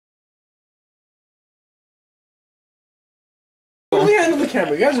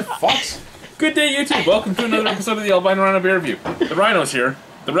camera. You guys are fucks. Good day, YouTube. Welcome to another episode of the Albino Rhino Beer Review. The Rhino's here.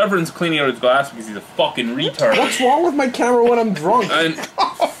 The Reverend's cleaning out his glass because he's a fucking retard. What's wrong with my camera when I'm drunk? And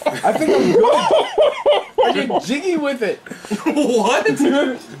I think I'm good. I get jiggy with it. What?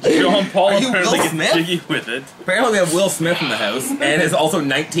 John Paul Are you apparently Will gets Smith? jiggy with it. Apparently we have Will Smith in the house, and it's also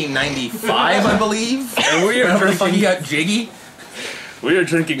 1995, I believe. And we are Whenever the fuck he drinking, got jiggy. we are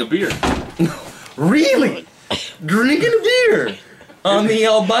drinking a beer. Really? Drinking a beer on the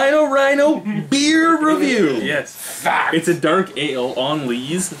Albino Rhino Beer Review. Yes. Fact. It's a dark ale on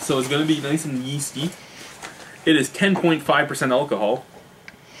lees, so it's going to be nice and yeasty. It is 10.5% alcohol.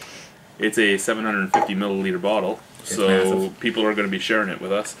 It's a 750 milliliter bottle, so massive. people are going to be sharing it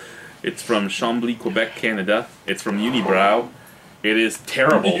with us. It's from Chambly, Quebec, Canada. It's from Unibroue. It is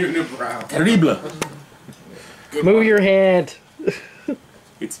terrible. Unibroue. Terrible. Move your hand.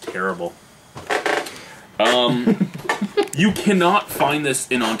 It's terrible. You cannot find this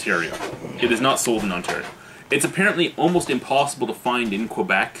in Ontario. It is not sold in Ontario. It's apparently almost impossible to find in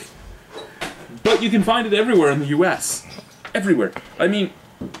Quebec, but you can find it everywhere in the U.S. Everywhere. I mean,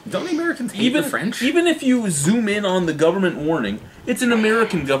 Don't the Americans hate the French? even if you zoom in on the government warning, it's an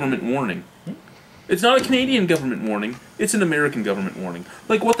American government warning. It's not a Canadian government warning. It's an American government warning.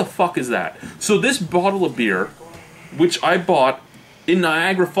 Like, what the fuck is that? So this bottle of beer, which I bought in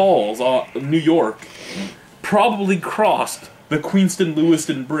Niagara Falls, New York, probably crossed the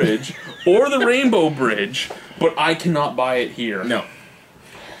Queenston-Lewiston Bridge or the Rainbow Bridge, but I cannot buy it here. No.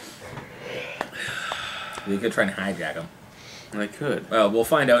 We could try and hijack them. I could. Well, we'll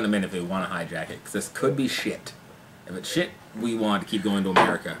find out in a minute if we want to hijack it, because this could be shit. If it's shit, we want to keep going to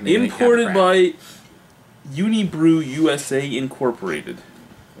America. Maybe they have Imported crap. by Unibroue USA Incorporated.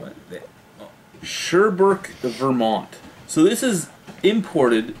 What? Oh. Sherbrooke, Vermont. So this is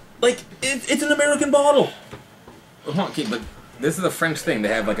imported, like, it's an American bottle. Okay, but this is a French thing. They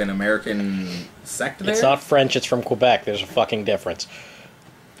have like an American sect there? It's not French, it's from Quebec. There's a fucking difference.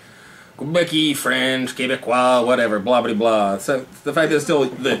 Quebecy, French, Quebecois, whatever, blah, blah, blah. So the fact that it's still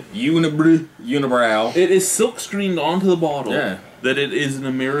the Unibroue. It is silk screened onto the bottle Yeah. that it is an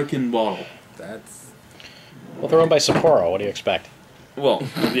American bottle. That's... Well, they're owned by Sapporo. What do you expect? Well,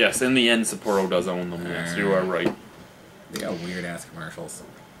 yes, in the end, Sapporo does own them. Yes, you are right. They got weird-ass commercials.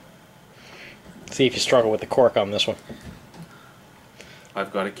 See if you struggle with the cork on this one.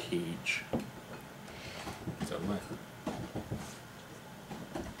 I've got a cage. So what?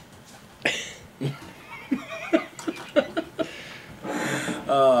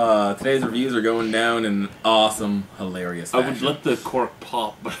 Today's reviews are going down in awesome, hilarious I fashion. would let the cork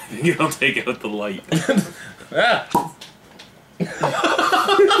pop, but I think it'll take out the light. Ah!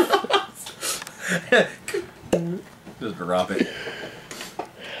 Just drop it.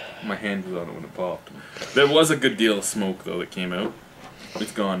 My hand was on it when it popped. There was a good deal of smoke, though, that came out.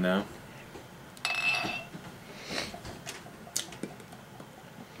 It's gone now.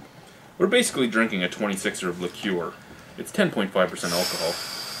 We're basically drinking a 26er of liqueur. It's 10.5% alcohol.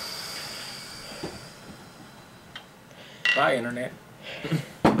 Bye, Internet.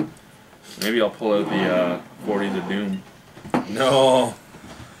 Maybe I'll pull out the 40s of Doom. No.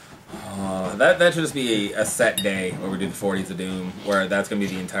 That should just be a set day where we do the 40s of Doom, where that's going to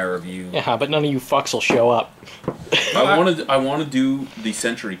be the entire review. Yeah, but none of you fucks will show up. I want to do the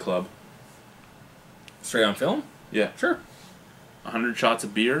Century Club. Straight on film? Yeah. Sure. 100 shots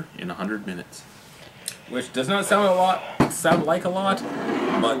of beer in 100 minutes. Which does not sound like a lot,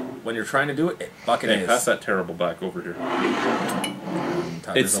 but when you're trying to do it, it fucking Hey, is. pass that terrible back over here.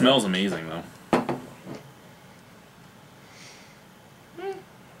 It smells amazing, though.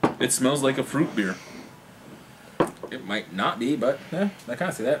 It smells like a fruit beer. It might not be, but yeah, I kind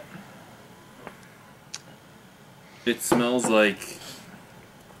of see that. It smells like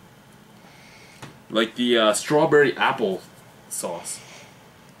the strawberry apple sauce.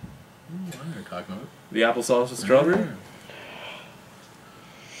 What are you talking about? The apple sauce with strawberry?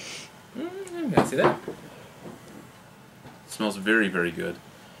 I see that. Smells very, very good.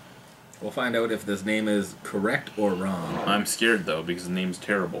 We'll find out if this name is correct or wrong. I'm scared, though, because the name's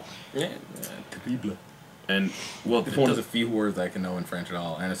terrible. Yeah. Terrible. And, well, It's one of the few words I can know in French at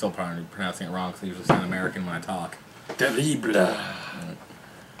all, and I'm still probably pronouncing it wrong because I usually sound American when I talk. terrible.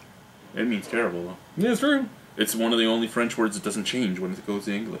 It means terrible, though. Yeah, it's true. It's one of the only French words that doesn't change when it goes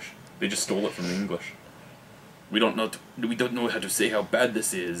to English. They just stole it from the English. We don't know how to say how bad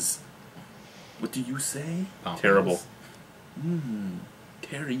this is. What do you say? Terrible.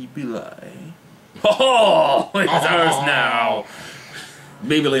 Terrible. Oh, it's ours now.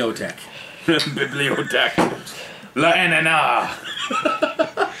 Bibliothèque. Bibliothèque. La Anana.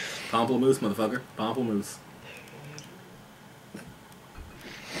 Pamplemousse, motherfucker. Pamplemousse.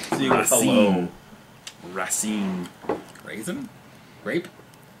 So you go hello. Racine. Raisin? Grape?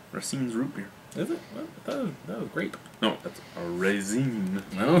 Racine's root beer. Is it? Well, that was grape. No, that's a raisin.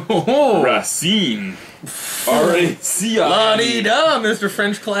 Oh, Racine. R-A-C-I-N-E. La-dee-da, Mr.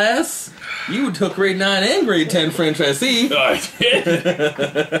 French class. You took grade 9 and grade 10 French, I see. I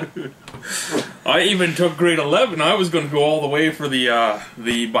did. I even took grade 11. I was going to go all the way for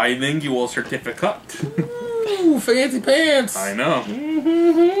the bilingual certificate. Ooh, fancy pants. I know.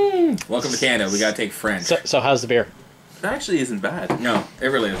 Mm-hmm. Welcome to Canada. We gotta take French. So how's the beer? It actually isn't bad. No, it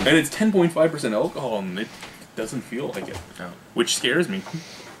really isn't. And it's 10.5% alcohol, and it doesn't feel like it. No. Which scares me.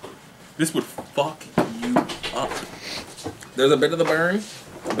 This would fuck you up. There's a bit of the burn,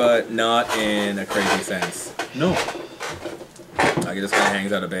 but not in a crazy sense. No. Like it just kind of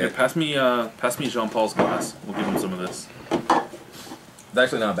hangs out a Here, bit. pass me Jean-Paul's glass. We'll give him some of this. It's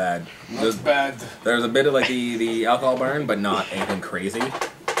actually not bad. Not bad. There's a bit of like the alcohol burn, but not anything crazy.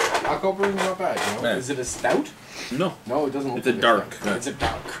 Alcohol burn, not bad. You know? Yeah. Is it a stout? No. No, it doesn't. It's look a like dark. stout. It's a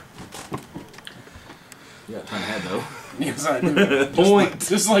dark. You got time ahead though. Yes, I do. Point.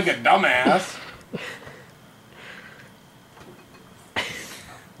 Just like a dumbass.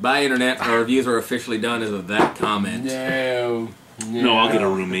 Bye, internet. Our reviews are officially done as of that comment. No. No, I'll get a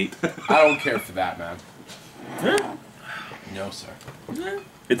roommate. I don't care for that, man. No, sir.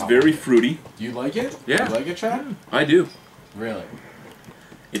 It's very fruity. Do you like it? Yeah. You like it, Chad? I do. Really?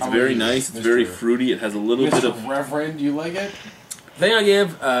 It's How very about you, nice. It's very Mr. fruity. It has a little bit Mr. of... Reverend, do you like it? Thing I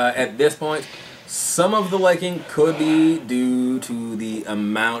give at this point, some of the liking could be due to the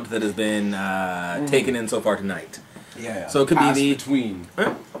amount that has been taken in so far tonight. Yeah. So it could be the- between.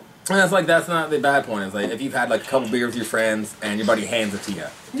 And it's like that's not the bad point. It's like if you've had like a couple beers with your friends and your buddy hands it to you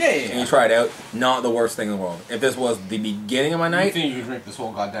and you try it out, not the worst thing in the world. If this was the beginning of my You night, think you can drink this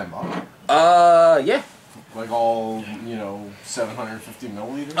whole goddamn bottle? yeah, Like all, 750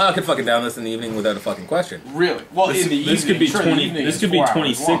 milliliters? I could fucking down this in the evening without a fucking question. Really? Well, This, in the this evening. could be Sure, the 20. evening This is could be 4 hours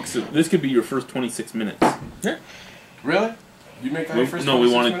 26. long. This could be your first 26 minutes. Yeah, Really? You make that your first No, we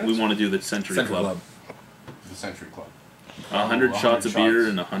 26 want to. minutes? We want to do the Century, Century Club. Club. The Century Club. 100 shots of 100 beer shots.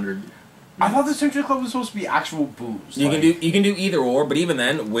 and 100. I thought the Century Club was supposed to be actual booze. You can do either or, but even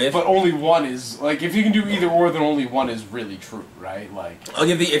then, with But only one is like if you can do either or, then only one is really true, right? Like I'll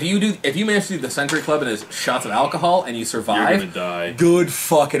give if you manage to do the Century Club and there's shots of alcohol and you You're survive, gonna die. good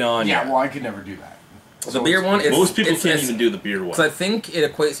fucking on yeah, you. well, I could never do that. The beer one, it's, Most people it's, can't it's- even do the beer one. So I think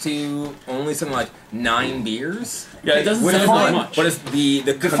it equates to only something like 9 beers. Yeah, it doesn't Which sound is like not much. But it's the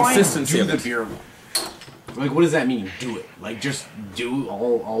Define consistency do of the it. beer one. Like, what does that mean? Do it. Like, just do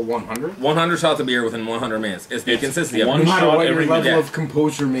all 100? 100 shots of beer within 100 minutes. It's the It's consistency of one it. No matter shot what your every level minute. of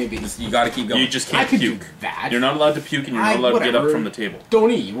composure may be. You got to keep going. You just I can't could puke. do that. You're not allowed to puke, and you're not allowed to get up whatever. from the table.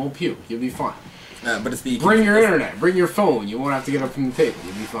 Don't eat. You won't puke. You'll be fine. But it's the Bring your internet. Bring your phone. You won't have to get up from the table.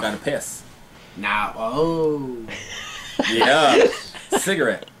 You'll be fine. Gotta piss. Now, oh. Yeah.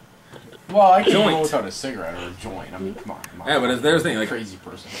 Cigarette. Well, I can't Joint. go without a cigarette or a joint. I mean, come on. Yeah, but there's the thing, I'm a like- crazy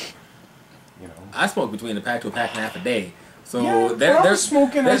person. You know. I smoke between a pack to a pack and a half a day. So Yeah, but there, I'm there's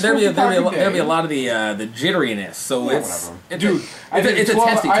smoking, I there'd be smoke a pack a there'd be a day. lot of the jitteriness. So Yeah, it's whatever. it's Dude, it's a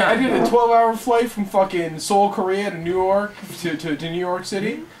testy I time. did a 12-hour flight from fucking Seoul, Korea to New York to New York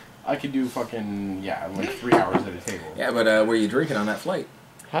City. I could do fucking, like 3 hours at a table. Yeah, but were you drinking on that flight?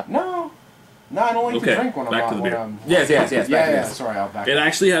 No. No, I don't like Okay, to drink when back I'm to the when beer. I'm- Yes, back to Yeah, this. sorry, I'll back It up.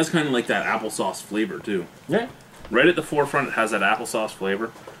 actually has kind of like that applesauce flavor too. Yeah. Right at the forefront, it has that applesauce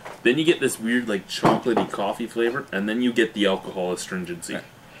flavor. Then you get this weird like chocolatey coffee flavor, and then you get the alcohol astringency. Yeah.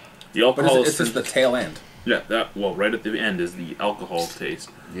 The But alcohol it's just the astringency. tail end. Yeah, right at the end is the alcohol taste.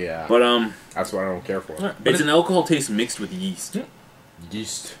 Yeah, But that's what I don't care for. But it's an alcohol taste mixed with yeast.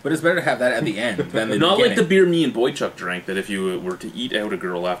 Yeast. But it's better to have that at the end than the Not like the beginning. beer me and Boychuk drank that if you were to eat out a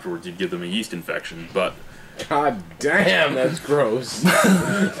girl afterwards, you'd give them a yeast infection. But God damn, that's gross.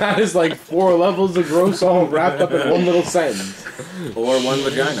 That is like 4 levels of gross all wrapped up in one little sentence. Or one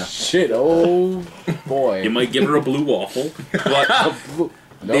vagina. Shit, oh boy. you might give her a blue waffle. But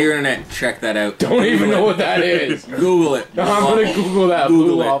The internet, check that out. Don't even know what that is. Google it. I'm gonna Google that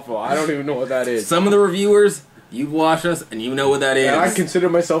Google blue it. waffle. I don't even know what that is. Some of the reviewers, you've watched us and you know what that is. And I consider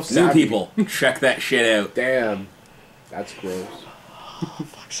myself New savvy. people, check that shit out. Damn, that's gross.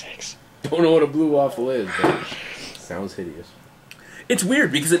 Fuck's sakes. Don't know what a blue waffle is, but sounds hideous. it's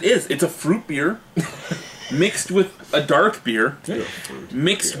weird because it is. It's a fruit beer mixed with a dark beer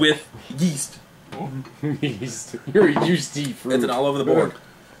mixed with yeast. Yeast. You're a yeasty fruit. It's an all over the board.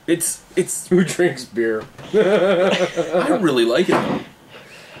 It's. Who drinks beer? I really like it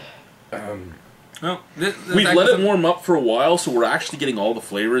though. No, We've let it warm up for a while, so we're actually getting all the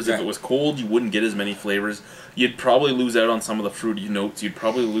flavors. Okay. If it was cold, you wouldn't get as many flavors. You'd probably lose out on some of the fruity notes. You'd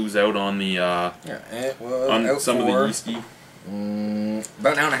probably lose out on the on some of the yeasty.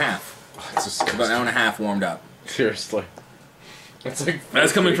 About an hour and a half. About an hour and a half warmed up. Seriously. That's like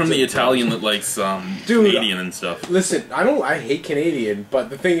That's coming from the Italian that likes Canadian and stuff. Listen, I hate Canadian, but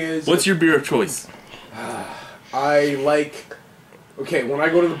the thing is, What's your beer of choice? I like. Okay, when I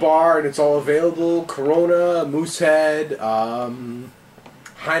go to the bar and it's all available, Corona, Moosehead,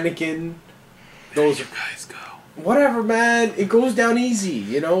 Heineken, those are Guys, go. whatever, man. It goes down easy,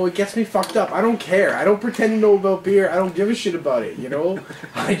 you know. It gets me fucked up. I don't care. I don't pretend to know about beer. I don't give a shit about it, you know.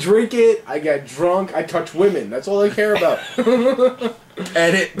 I drink it. I get drunk. I touch women. That's all I care about.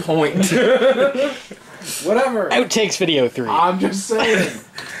 Edit point. Whatever. Outtakes video 3. I'm just saying.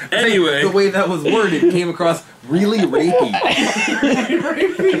 Anyway, The way that was worded came across really rapey.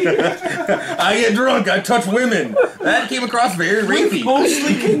 I get drunk, I touch women. That came across very rapey.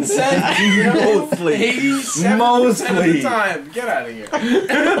 Mostly consent. You know? Mostly. 87% of the time. Get out of here.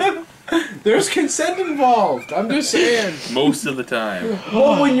 There's consent involved. I'm just saying. most of the time.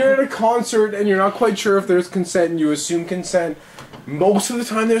 Well, when you're at a concert and you're not quite sure if there's consent and you assume consent, most of the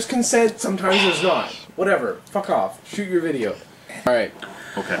time there's consent, sometimes there's not. Whatever. Fuck off. Shoot your video. Alright.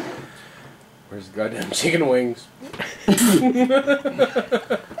 Okay. Where's the goddamn chicken wings? Okay,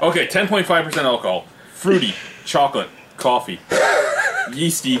 10.5% alcohol. Fruity, chocolate, coffee,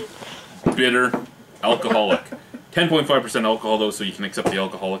 yeasty, bitter, alcoholic. 10.5% alcohol though, so you can accept the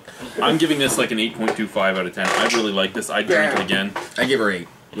alcoholic. I'm giving this like an 8.25 out of 10. I really like this. I'd drink it again. I give her 8,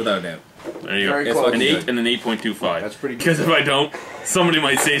 without a doubt. There you Very go. close. An 8 and an 8.25. That's pretty good. Because if I don't, somebody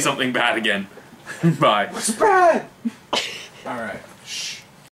might say something bad again. Bye. It's bad! Alright.